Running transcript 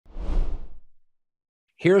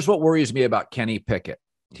Here's what worries me about Kenny Pickett.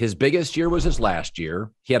 His biggest year was his last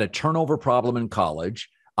year. He had a turnover problem in college.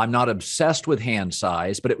 I'm not obsessed with hand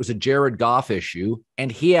size, but it was a Jared Goff issue,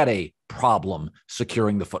 and he had a problem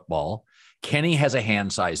securing the football. Kenny has a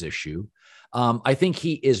hand size issue. I think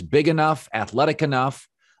he is big enough, athletic enough,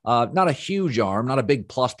 not a huge arm, not a big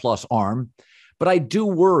plus arm, but I do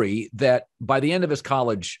worry that by the end of his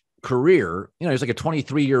college career, he's like a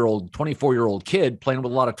 23-year-old, 24-year-old kid playing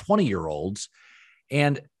with a lot of 20-year-olds.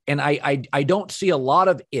 And I don't see a lot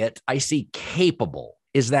of it. I see capable.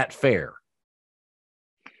 Is that fair?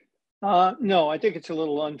 No, I think it's a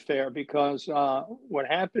little unfair because what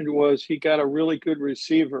happened was he got a really good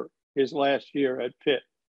receiver his last year at Pitt,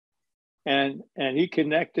 and he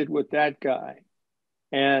connected with that guy,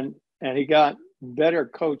 and he got better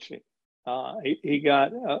coaching. He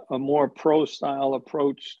got a more pro style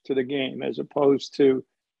approach to the game as opposed to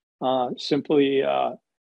simply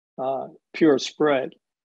pure spread,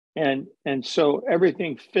 and so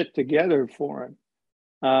everything fit together for him.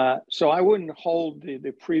 So I wouldn't hold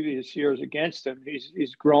the previous years against him.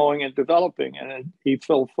 He's growing and developing, and he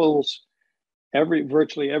fulfills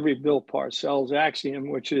virtually every Bill Parcells axiom,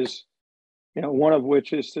 which is, one of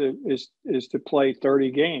which is to play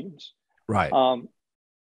 30 games. Right.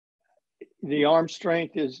 The arm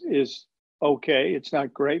strength is okay. It's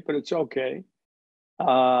not great, but it's okay.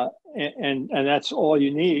 And that's all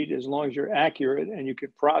you need as long as you're accurate and you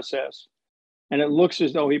can process. And it looks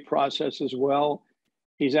as though he processes well.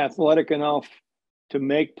 He's athletic enough to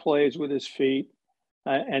make plays with his feet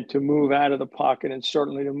and to move out of the pocket and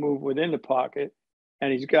certainly to move within the pocket.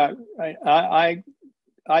 And he's got, I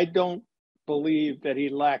don't believe that he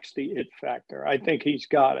lacks the it factor. I think he's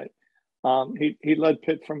got it. He led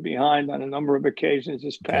Pitt from behind on a number of occasions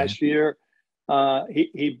this past year.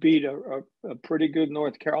 He beat a pretty good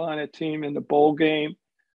North Carolina team in the bowl game.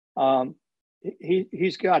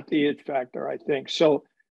 He's got the it factor, I think. So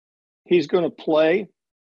he's going to play.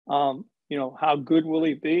 How good will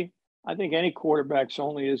he be? I think any quarterback's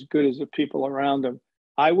only as good as the people around him.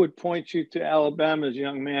 I would point you to Alabama's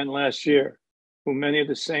young man last year, who many of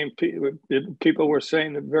the same people were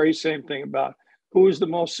saying the very same thing about. Who was the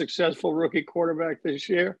most successful rookie quarterback this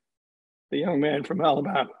year? The young man from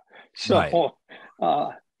Alabama. So,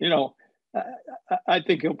 right. I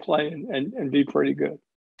think he'll play and be pretty good.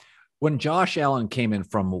 When Josh Allen came in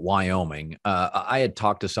from Wyoming, I had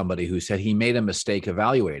talked to somebody who said he made a mistake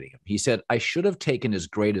evaluating him. He said, I should have taken his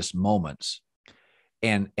greatest moments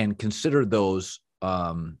and considered those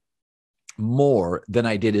more than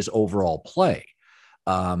I did his overall play.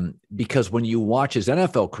 Because when you watch his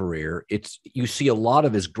NFL career, you see a lot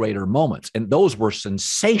of his greater moments, and those were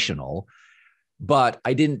sensational, but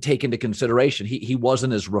I didn't take into consideration he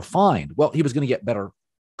wasn't as refined. Well, he was going to get better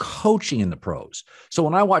coaching in the pros. So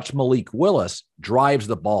when I watch Malik Willis drives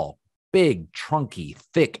the ball, big, trunky,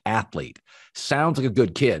 thick athlete, sounds like a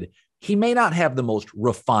good kid. He may not have the most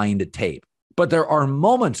refined tape, but there are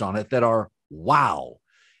moments on it that are wow.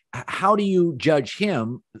 How do you judge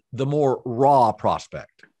him, the more raw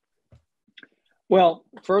prospect? Well,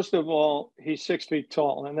 first of all, he's 6 feet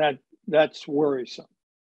tall, and that's worrisome.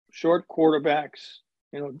 Short quarterbacks,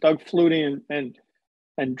 Doug Flutie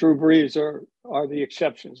and Drew Brees are the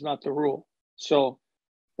exceptions, not the rule. So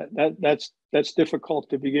that's difficult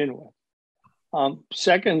to begin with.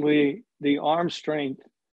 Secondly, the arm strength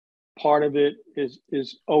part of it is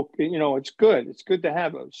okay. It's good. It's good to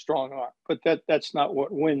have a strong arm, but that's not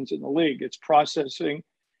what wins in the league. It's processing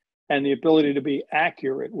and the ability to be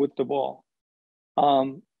accurate with the ball.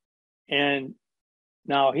 And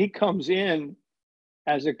now he comes in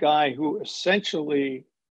as a guy who essentially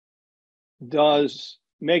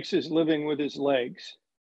makes his living with his legs.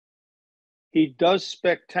 He does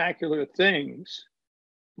spectacular things.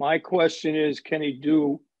 My question is, can he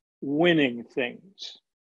do winning things?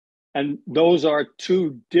 And those are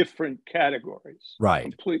two different categories.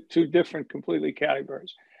 Right. Two different completely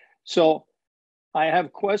categories. So I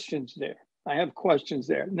have questions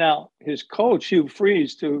there. Now, his coach, Hugh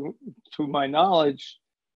Freeze, to my knowledge,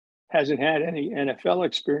 hasn't had any NFL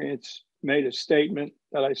experience, made a statement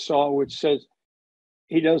that I saw which says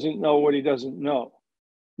he doesn't know what he doesn't know,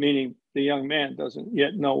 meaning the young man doesn't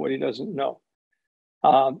yet know what he doesn't know.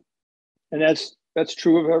 And that's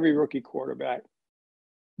true of every rookie quarterback.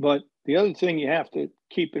 But the other thing you have to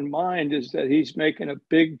keep in mind is that he's making a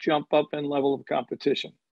big jump up in level of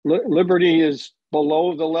competition. Liberty is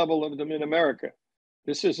below the level of the Mid-America.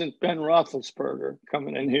 This isn't Ben Roethlisberger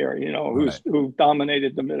coming in here, who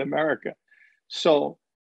dominated the Mid-America. So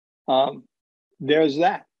there's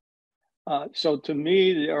that. So to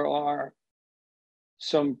me, there are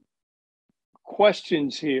some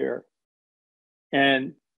questions here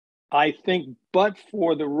And I think, but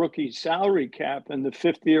for the rookie salary cap and the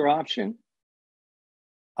fifth-year option,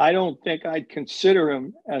 I don't think I'd consider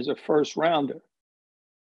him as a first rounder.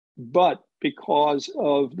 But because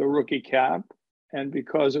of the rookie cap and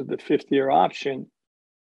because of the fifth-year option,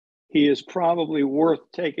 he is probably worth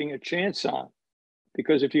taking a chance on.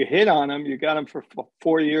 Because if you hit on him, you got him for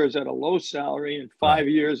 4 years at a low salary and 5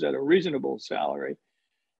 years at a reasonable salary.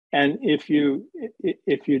 And if you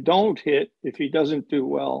don't hit, if he doesn't do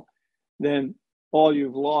well, then all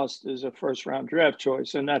you've lost is a first-round draft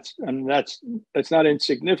choice, and that's not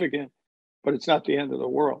insignificant, but it's not the end of the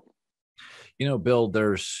world. You know, Bill,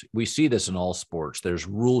 we see this in all sports. There's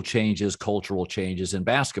rule changes, cultural changes. In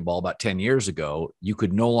basketball, about 10 years ago, you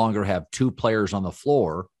could no longer have two players on the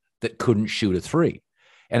floor that couldn't shoot a three.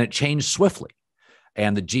 And it changed swiftly.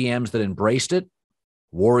 And the GMs that embraced it,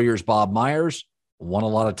 Warriors Bob Myers, won a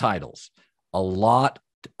lot of titles. A lot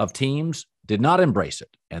of teams did not embrace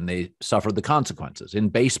it, and they suffered the consequences. In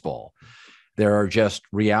baseball, there are just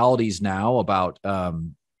realities now about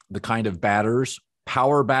the kind of batters,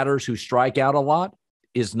 power batters who strike out a lot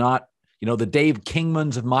is not, the Dave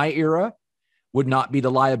Kingmans of my era would not be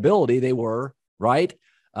the liability they were, right?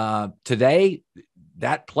 Today,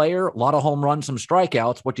 that player, a lot of home runs, some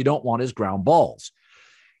strikeouts. What you don't want is ground balls.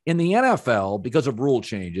 In the NFL, because of rule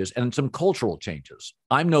changes and some cultural changes,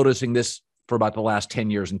 I'm noticing this for about the last 10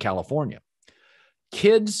 years in California.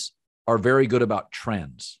 Kids are very good about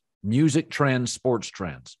trends, music trends, sports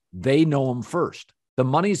trends. They know them first. The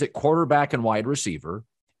money's at quarterback and wide receiver,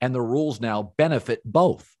 and the rules now benefit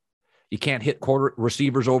both. You can't hit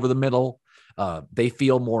receivers over the middle. They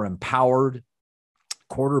feel more empowered.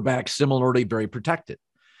 Quarterbacks, similarly, very protected.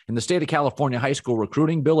 In the state of California high school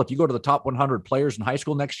recruiting, Bill, if you go to the top 100 players in high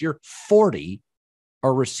school next year, 40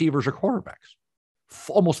 are receivers or quarterbacks,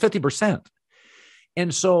 almost 50%.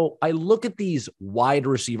 And so I look at these wide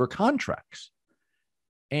receiver contracts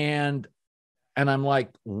and I'm like,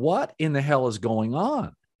 what in the hell is going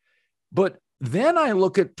on? But then I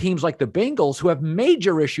look at teams like the Bengals who have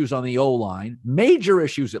major issues on the O-line, major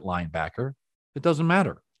issues at linebacker. It doesn't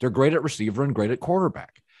matter. They're great at receiver and great at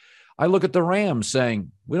quarterback. I look at the Rams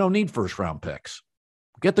saying, we don't need first round picks.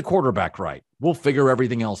 Get the quarterback right. We'll figure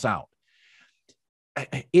everything else out.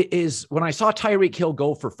 It is when I saw Tyreek Hill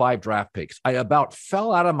go for 5 draft picks, I about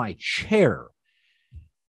fell out of my chair.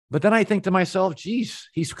 But then I think to myself, geez,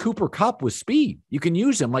 he's Cooper Kupp with speed. You can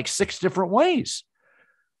use him like 6 different ways.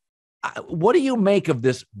 What do you make of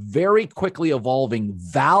this very quickly evolving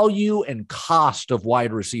value and cost of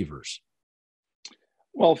wide receivers?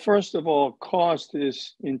 Well, first of all, cost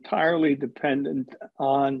is entirely dependent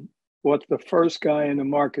on what the first guy in the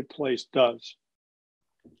marketplace does,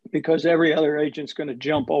 because every other agent's going to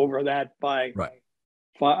jump over that by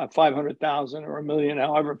 500,000 or $1 million,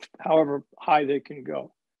 however high they can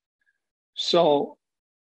go. So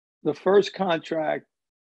the first contract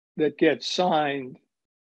that gets signed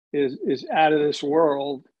is out of this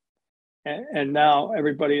world, and now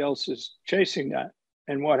everybody else is chasing that.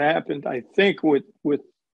 And what happened, I think, with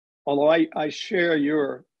although I share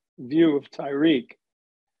your view of Tyreek,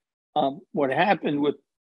 what happened with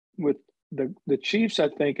the Chiefs, I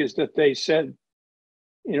think, is that they said,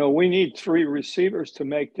 we need 3 receivers to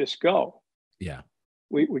make this go. Yeah,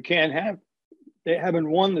 we can't have. They haven't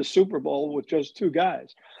won the Super Bowl with just 2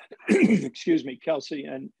 guys. Excuse me, Kelsey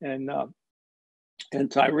and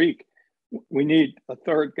Tyreek. We need a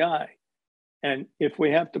third guy, and if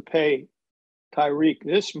we have to pay Tyreek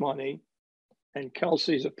this money, and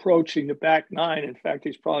Kelsey's approaching the back 9. In fact,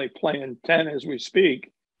 he's probably playing 10 as we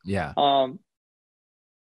speak. Yeah.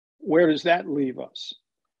 Where does that leave us?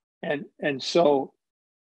 And so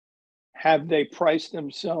have they priced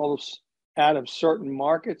themselves out of certain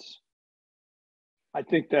markets? I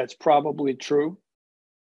think that's probably true.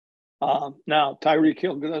 Now, Tyreek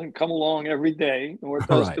Hill doesn't come along every day, nor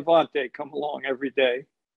does Devontae come along every day,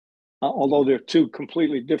 although they're 2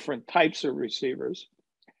 completely different types of receivers.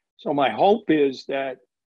 So my hope is that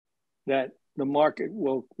the market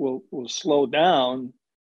will slow down,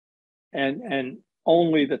 and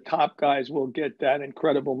only the top guys will get that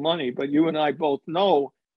incredible money. But you and I both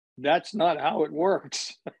know that's not how it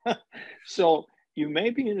works. So you may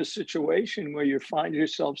be in a situation where you find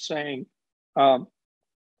yourself saying,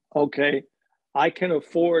 okay, I can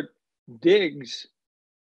afford Diggs,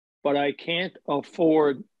 but I can't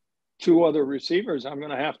afford 2 other receivers. I'm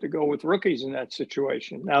going to have to go with rookies in that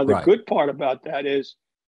situation. Now, the good part about that is,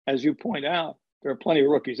 as you point out, there are plenty of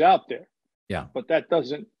rookies out there. Yeah. But that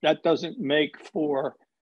doesn't make for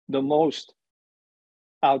the most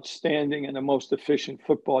outstanding and the most efficient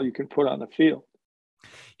football you can put on the field.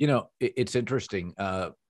 It's interesting.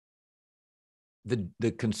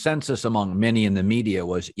 the consensus among many in the media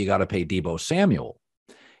was you got to pay Deebo Samuel.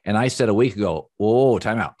 And I said a week ago, oh,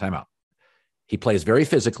 time out. He plays very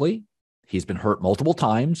physically. He's been hurt multiple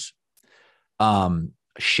times.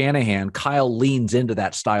 Kyle leans into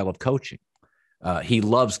that style of coaching. He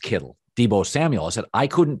loves Kittle. Deebo Samuel. I said, I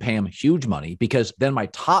couldn't pay him huge money because then my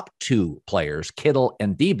top two players, Kittle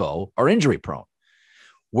and Deebo, are injury prone.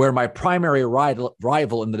 Where my primary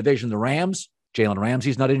rival in the division, the Rams, Jalen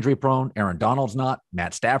Ramsey's not injury prone. Aaron Donald's not.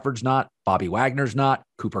 Matt Stafford's not. Bobby Wagner's not.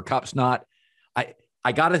 Cooper Kupp's not.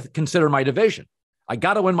 I got to consider my division. I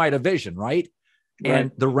got to win my division, right?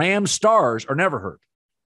 And the Rams stars are never hurt.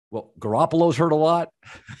 Well, Garoppolo's hurt a lot.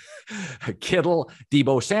 Kittle,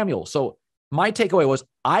 Deebo Samuel. So my takeaway was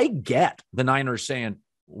I get the Niners saying,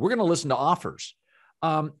 we're going to listen to offers.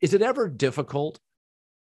 Is it ever difficult,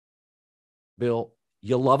 Bill?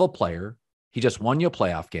 You love a player. He just won you a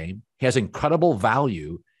playoff game. He has incredible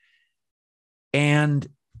value. And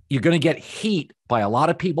you're going to get heat by a lot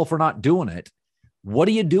of people for not doing it. What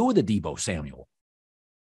do you do with a Deebo Samuel?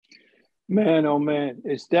 Man, oh man,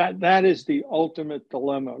 that is the ultimate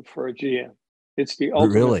dilemma for a GM. It's the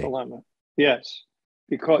ultimate dilemma. Yes,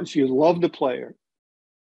 because you love the player.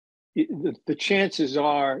 The chances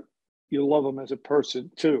are you love him as a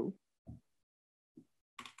person too.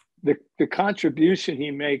 The contribution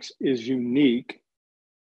he makes is unique.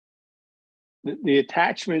 The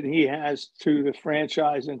attachment he has to the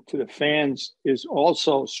franchise and to the fans is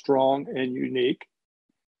also strong and unique.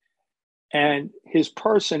 And his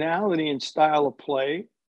personality and style of play,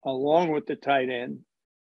 along with the tight end,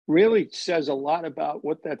 really says a lot about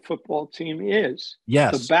what that football team is.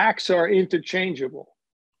 Yes. The backs are interchangeable.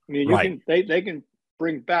 I mean, they can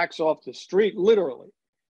bring backs off the street, literally,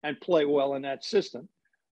 and play well in that system.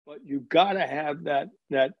 But you got to have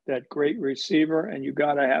that great receiver, and you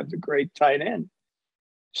got to have the great tight end.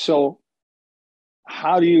 So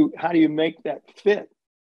how do you make that fit?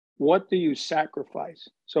 What do you sacrifice?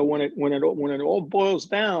 So when it all boils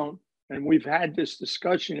down, and we've had this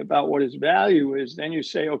discussion about what his value is, then you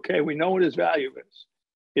say, okay, we know what his value is.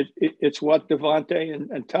 It's what Devontae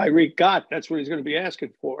and Tyreek got. That's what he's going to be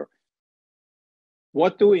asking for.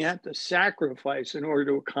 What do we have to sacrifice in order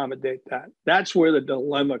to accommodate that? That's where the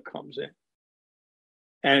dilemma comes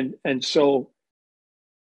in. And so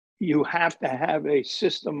you have to have a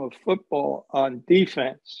system of football on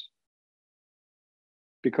defense,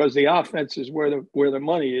 because the offense is where the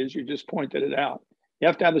money is. You just pointed it out. You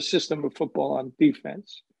have to have a system of football on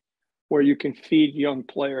defense where you can feed young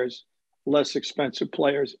players, less expensive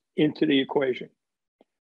players, into the equation.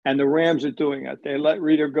 And the Rams are doing it. They let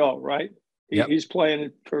Reeder go, right? Yep. He's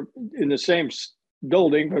playing in the same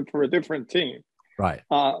building, but for a different team. Right.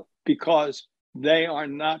 Because they are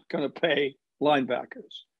not going to pay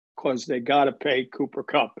linebackers, because they got to pay Cooper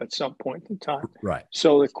Kupp at some point in time. Right.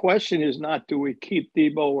 So the question is not, do we keep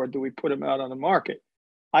Deebo or do we put him out on the market?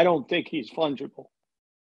 I don't think he's fungible.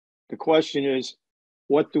 The question is,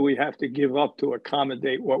 what do we have to give up to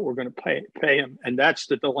accommodate what we're going to pay him? And that's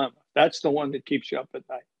the dilemma. That's the one that keeps you up at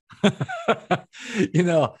night.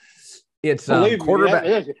 It's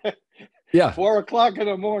quarterback. Yeah. 4 o'clock in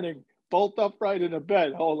the morning, bolt upright in the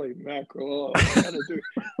bed. Holy mackerel.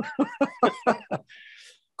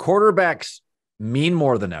 Quarterbacks mean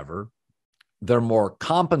more than ever. They're more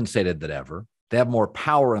compensated than ever. They have more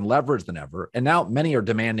power and leverage than ever. And now many are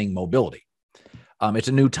demanding mobility. It's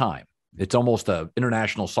a new time. It's almost an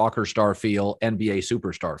international soccer star feel, NBA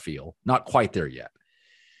superstar feel. Not quite there yet.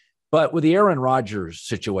 But with the Aaron Rodgers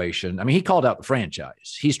situation, I mean, he called out the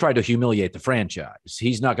franchise. He's tried to humiliate the franchise.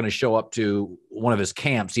 He's not going to show up to one of his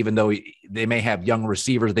camps, even though they may have young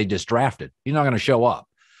receivers they just drafted. He's not going to show up.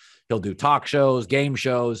 He'll do talk shows, game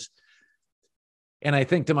shows. And I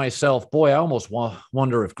think to myself, boy, I almost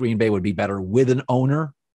wonder if Green Bay would be better with an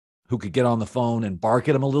owner who could get on the phone and bark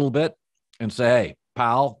at him a little bit and say, hey,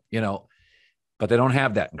 pal, but they don't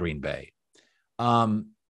have that in Green Bay.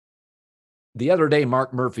 The other day,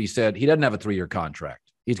 Mark Murphy said he doesn't have a 3-year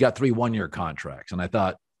contract. He's got 3 one-year contracts. And I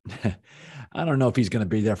thought, I don't know if he's going to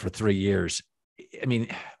be there for 3 years. I mean,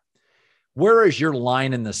 where is your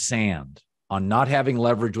line in the sand on not having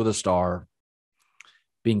leverage with a star,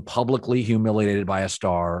 being publicly humiliated by a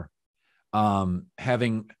star,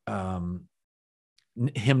 having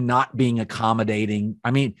him not being accommodating?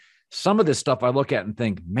 I mean, some of this stuff I look at and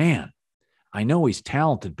think, man, I know he's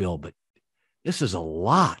talented, Bill, but this is a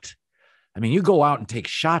lot. I mean, you go out and take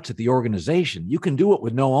shots at the organization. You can do it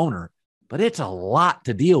with no owner, but it's a lot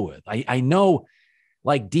to deal with. I know,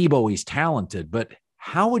 like Deebo, he's talented, but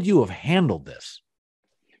how would you have handled this?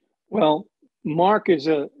 Well, Mark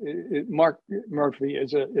Murphy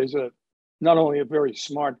is a not only a very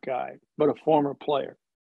smart guy, but a former player.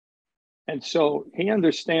 And so he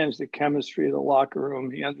understands the chemistry of the locker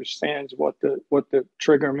room. He understands what the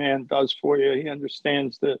trigger man does for you. He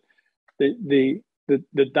understands the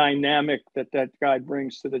dynamic that guy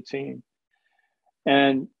brings to the team.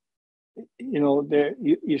 And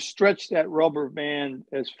you stretch that rubber band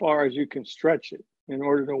as far as you can stretch it in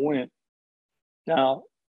order to win. Now,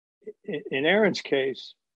 in Aaron's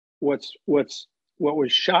case, what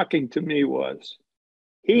was shocking to me was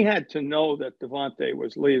he had to know that Devontae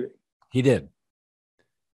was leaving. He did.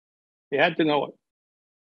 He had to know it.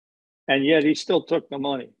 And yet he still took the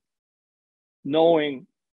money, knowing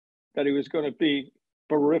that he was going to be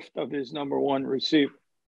bereft of his number one receiver.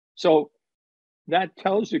 So that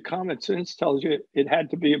tells you, common sense tells you it had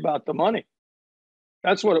to be about the money.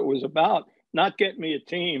 That's what it was about. Not get me a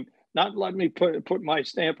team, not let me put my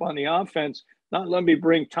stamp on the offense, not let me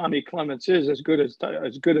bring Tommy Clements is as good as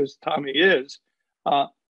Tommy is,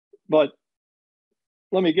 but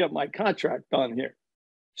let me get my contract done here.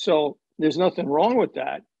 So there's nothing wrong with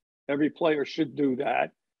that. Every player should do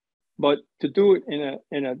that, but to do it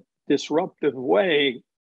in a disruptive way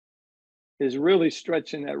is really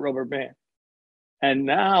stretching that rubber band. And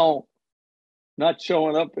now, not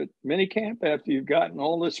showing up at minicamp after you've gotten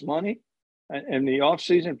all this money and the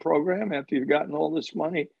off-season program after you've gotten all this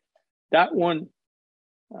money, that one,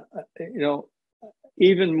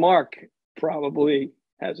 even Mark probably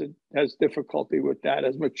has difficulty with that.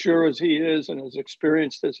 As mature as he is and as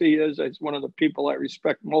experienced as he is, as one of the people I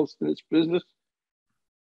respect most in this business,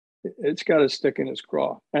 it's got to stick in his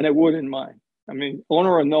craw, and it would in mine. I mean,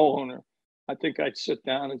 owner or no owner, I think I'd sit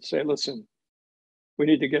down and say, listen, we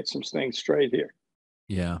need to get some things straight here.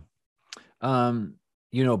 Yeah. Bill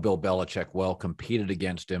Belichick well, competed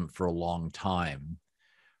against him for a long time.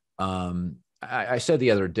 I said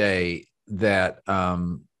the other day that,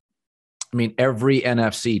 every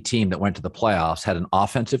NFC team that went to the playoffs had an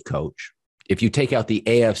offensive coach. If you take out the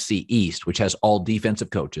AFC East, which has all defensive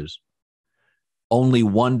coaches, only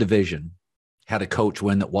one division had a coach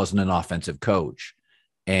win that wasn't an offensive coach,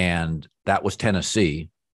 and that was Tennessee.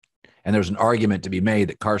 And there's an argument to be made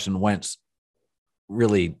that Carson Wentz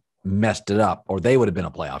really messed it up, or they would have been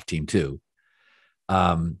a playoff team too,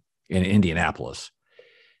 in Indianapolis.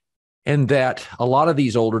 And that a lot of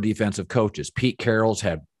these older defensive coaches, Pete Carroll's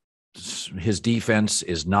had his defense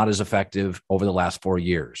is not as effective over the last 4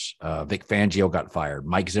 years. Vic Fangio got fired.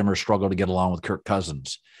 Mike Zimmer struggled to get along with Kirk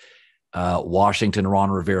Cousins. Washington, Ron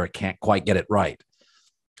Rivera can't quite get it right.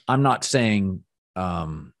 I'm not saying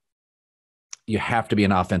you have to be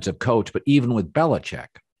an offensive coach, but even with Belichick,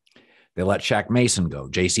 they let Shaq Mason go,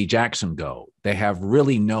 J.C. Jackson go. They have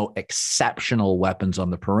really no exceptional weapons on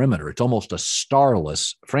the perimeter. It's almost a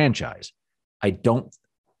starless franchise.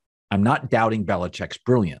 I'm not doubting Belichick's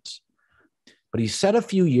brilliance, but he said a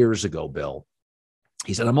few years ago, Bill,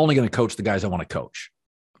 he said, I'm only going to coach the guys I want to coach.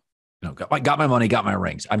 I got my money, got my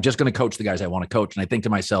rings. I'm just going to coach the guys I want to coach. And I think to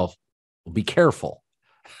myself, well, be careful.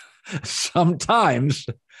 Sometimes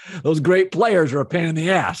those great players are a pain in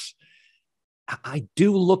the ass. I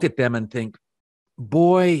do look at them and think,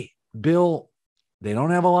 boy, Bill, they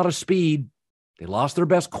don't have a lot of speed. They lost their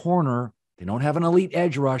best corner. They don't have an elite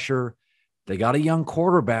edge rusher. They got a young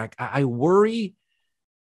quarterback. I worry,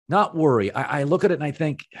 not worry. I look at it and I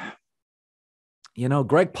think,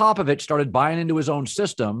 Greg Popovich started buying into his own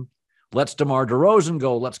system. Let's DeMar DeRozan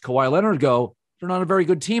go. Let's Kawhi Leonard go. They're not a very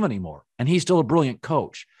good team anymore. And he's still a brilliant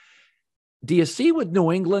coach. Do you see with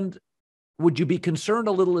New England, would you be concerned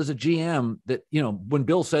a little as a GM that, when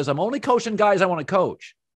Bill says, I'm only coaching guys I want to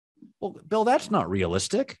coach? Well, Bill, that's not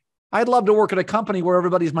realistic. I'd love to work at a company where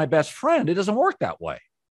everybody's my best friend. It doesn't work that way.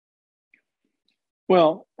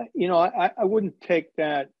 Well, I wouldn't take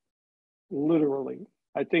that literally.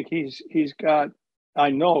 I think he's got a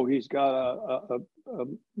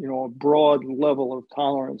broad level of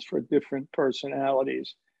tolerance for different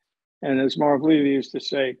personalities. And as Marv Levy used to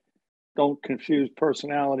say, don't confuse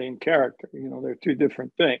personality and character. They're two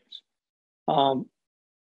different things.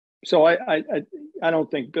 So I don't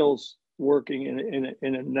think Bill's working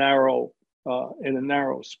in a narrow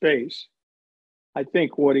space. I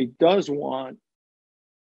think what he does want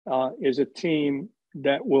is a team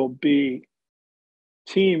that will be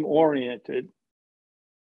team oriented.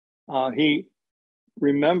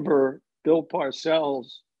 Remember Bill Parcells,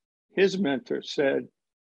 his mentor, said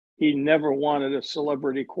he never wanted a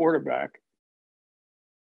celebrity quarterback.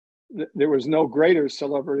 There was no greater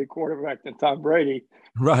celebrity quarterback than Tom Brady.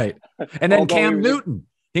 Right. And then Cam Newton.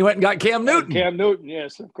 He went and got Cam Newton. Cam Newton,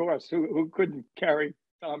 yes, of course, who couldn't carry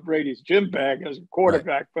Tom Brady's gym bag as a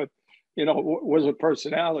quarterback, right, but, was a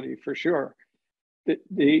personality for sure.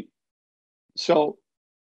 So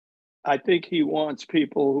I think he wants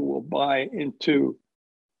people who will buy into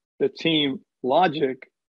the team logic,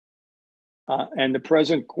 and the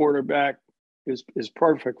present quarterback is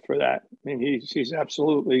perfect for that. I mean, he's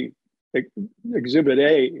absolutely exhibit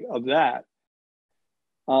A of that.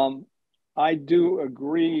 I do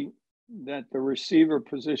agree that the receiver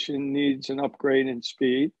position needs an upgrade in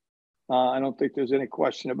speed. I don't think there's any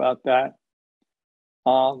question about that.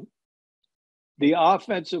 The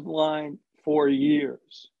offensive line for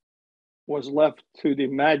years was left to the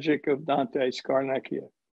magic of Dante Scarnecchia.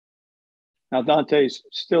 Now, Dante's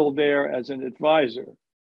still there as an advisor,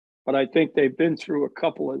 but I think they've been through a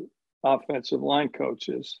couple of offensive line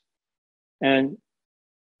coaches, and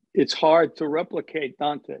it's hard to replicate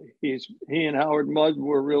Dante. He and Howard Mudd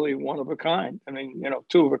were really one of a kind. I mean,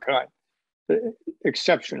 two of a kind,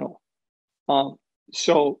 exceptional.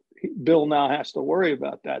 So Bill now has to worry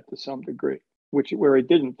about that to some degree, where he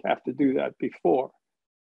didn't have to do that before.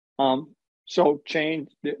 So change,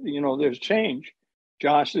 there's change.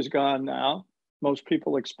 Josh is gone now. Most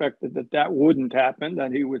people expected that wouldn't happen,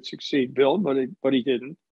 that he would succeed Bill, but he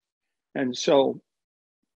didn't. And so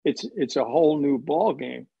it's a whole new ball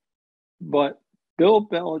game. But Bill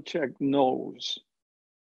Belichick knows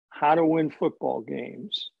how to win football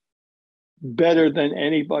games better than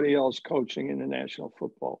anybody else coaching in the National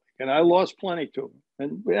Football League. And I lost plenty to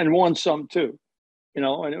him and won some too, and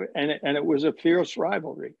it was a fierce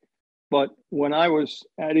rivalry. But when I was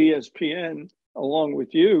at ESPN along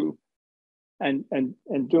with you and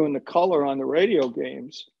doing the color on the radio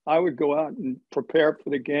games, I would go out and prepare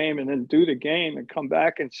for the game and then do the game and come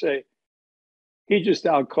back and say, he just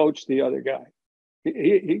outcoached the other guy.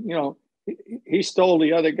 He stole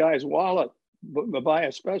the other guy's wallet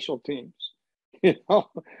via special teams.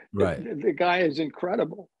 Right. The guy is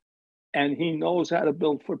incredible, and he knows how to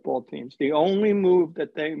build football teams. The only move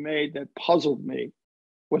that they made that puzzled me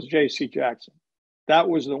was J.C. Jackson. That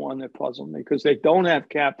was the one that puzzled me because they don't have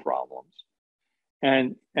cap problems.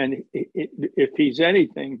 And if he's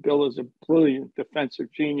anything, Bill is a brilliant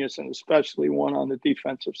defensive genius, and especially one on the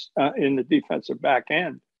defensive in the defensive back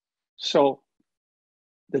end. So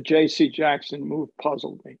the J.C. Jackson move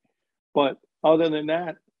puzzled me, but other than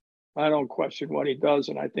that, I don't question what he does,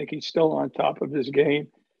 and I think he's still on top of his game.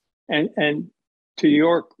 And to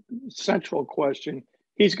your central question,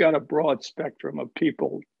 he's got a broad spectrum of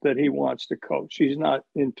people that he wants to coach. He's not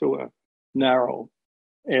into a narrow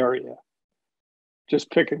area. Just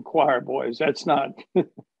picking choir boys. That's not,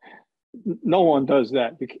 no one does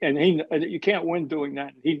that. And you can't win doing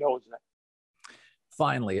that. He knows that.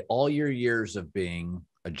 Finally, all your years of being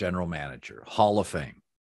a general manager, Hall of Fame,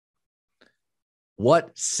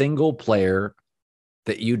 what single player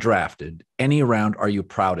that you drafted, any round, are you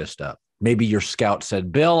proudest of? Maybe your scout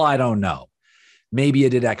said, Bill, I don't know. Maybe you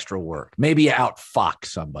did extra work. Maybe you outfoxed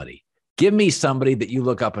somebody. Give me somebody that you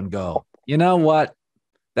look up and go, you know what?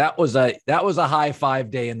 That was a high five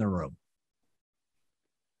day in the room.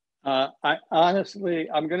 I honestly,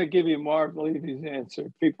 I'm going to give you Marv Levy's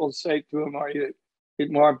answer. People say to him,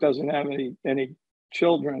 Marv doesn't have any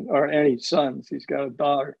children or any sons. He's got a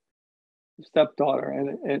daughter, a stepdaughter.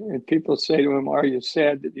 And people say to him, are you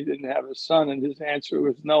sad that you didn't have a son? And his answer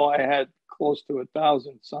was, no, I had close to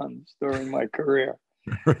 1,000 sons during my career.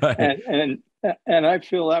 Right. And I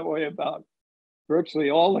feel that way about virtually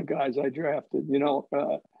all the guys I drafted.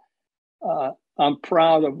 I'm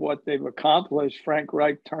proud of what they've accomplished. Frank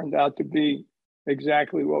Reich turned out to be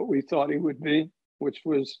exactly what we thought he would be, which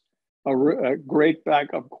was a great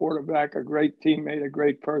backup quarterback, a great teammate, a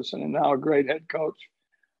great person, and now a great head coach.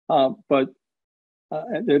 But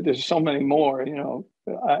there's so many more.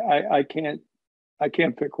 I can't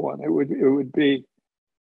pick one. It would be.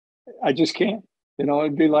 I just can't.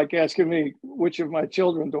 It'd be like asking me, which of my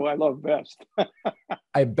children do I love best?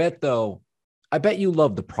 I bet you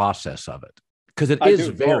love the process of it, because it is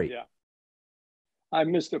very. Yeah. I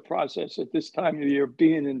miss the process at this time of the year,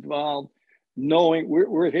 being involved, knowing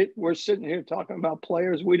we're sitting here talking about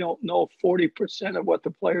players. We don't know 40% of what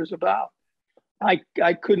the player's about. I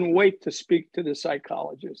couldn't wait to speak to the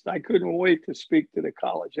psychologist. I couldn't wait to speak to the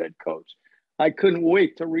college head coach. I couldn't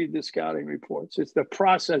wait to read the scouting reports. The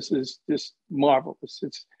process is just marvelous.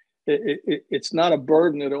 It's not a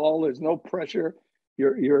burden at all. There's no pressure.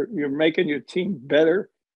 You're making your team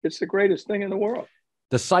better. It's the greatest thing in the world.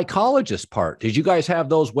 The psychologist part. Did you guys have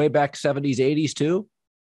those way back 70s, 80s too?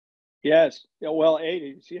 Yes. Yeah, well,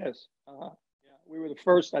 80s. Yes. Yeah. We were the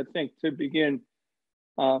first, I think, to begin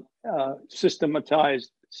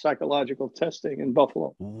systematized psychological testing in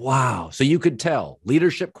Buffalo. Wow. So you could tell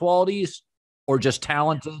leadership qualities or just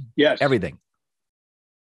talented? Yes. Everything.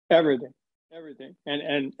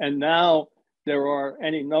 And now there are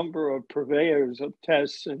any number of purveyors of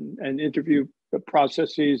tests and interview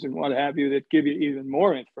processes and what have you that give you even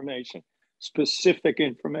more information, specific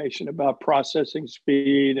information about processing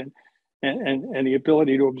speed and the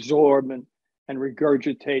ability to absorb and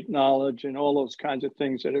regurgitate knowledge and all those kinds of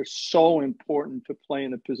things that are so important to play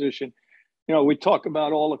in a position. You know, we talk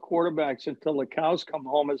about all the quarterbacks until the cows come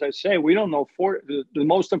home. As I say, we don't know the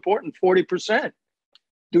most important 40%.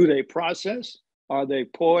 Do they process? Are they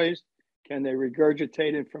poised? Can they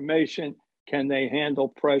regurgitate information? Can they handle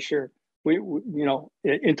pressure? We you know,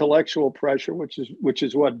 intellectual pressure, which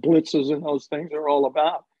is what blitzes and those things are all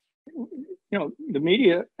about. You know, the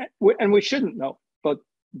media, and we shouldn't know, but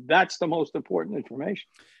that's the most important information.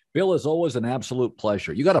 Bill, is always an absolute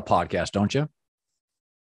pleasure. You got a podcast, don't you?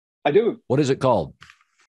 I do. What is it called?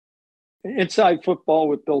 Inside Football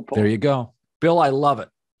with Bill Polian. There you go. Bill, I love it.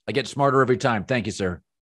 I get smarter every time. Thank you, sir.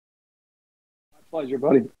 My pleasure,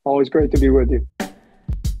 buddy. Always great to be with you.